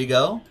 There you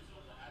go.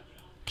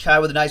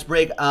 Chad with a nice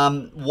break.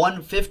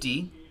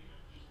 150.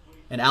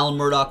 And Alan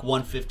Murdoch,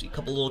 150.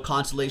 Couple little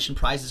consolation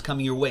prizes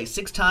coming your way.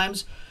 6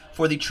 times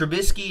for the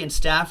Trubisky and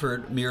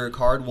Stafford mirror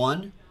card.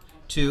 1,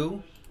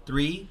 2,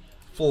 3,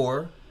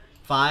 4,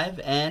 5,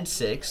 and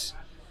 6.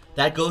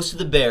 That goes to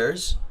the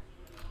Bears.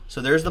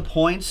 So there's the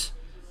points.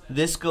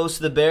 This goes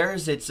to the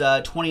Bears. It's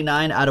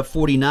 29 out of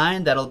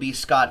 49. That'll be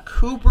Scott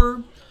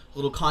Cooper. A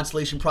little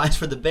consolation prize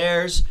for the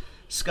Bears.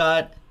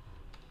 Scott.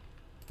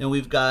 Then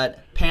we've got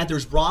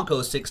Panthers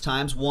Broncos 6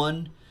 times.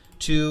 1,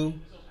 2,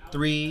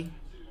 3,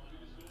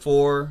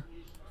 4,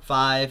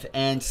 5,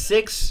 and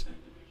 6.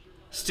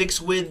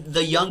 Sticks with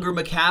the younger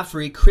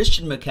McCaffrey,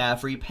 Christian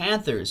McCaffrey,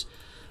 Panthers.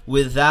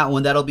 With that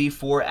one, that'll be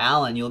for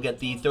Allen. You'll get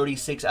the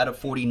 36 out of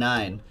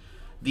 49.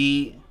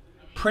 The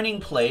printing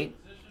plate.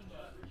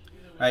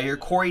 Right here,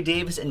 Corey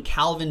Davis and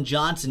Calvin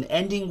Johnson,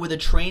 ending with a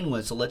train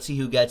whistle. Let's see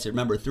who gets it.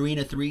 Remember, 3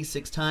 and a 3,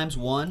 6 times.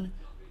 1,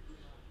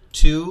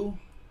 2,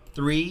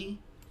 3,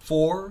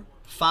 4,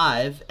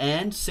 5,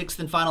 and 6th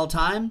and final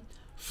time.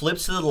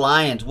 Flips to the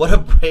Lions. What a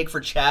break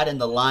for Chad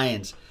and the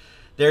Lions.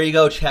 There you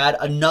go, Chad.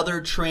 Another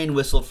train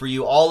whistle for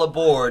you. All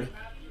aboard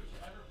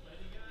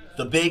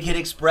the Big Hit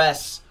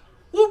Express.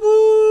 Whoop,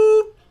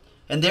 whoop.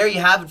 And there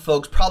you have it,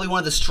 folks. Probably one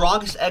of the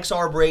strongest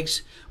XR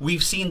breaks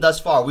we've seen thus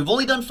far. We've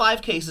only done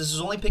 5 cases. This is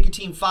only Pick a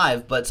Team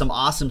 5, but some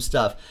awesome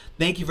stuff.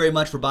 Thank you very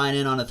much for buying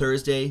in on a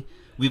Thursday.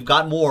 We've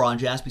got more on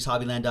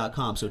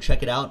JaspysHobbyland.com, so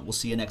check it out. We'll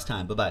see you next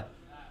time. Bye-bye.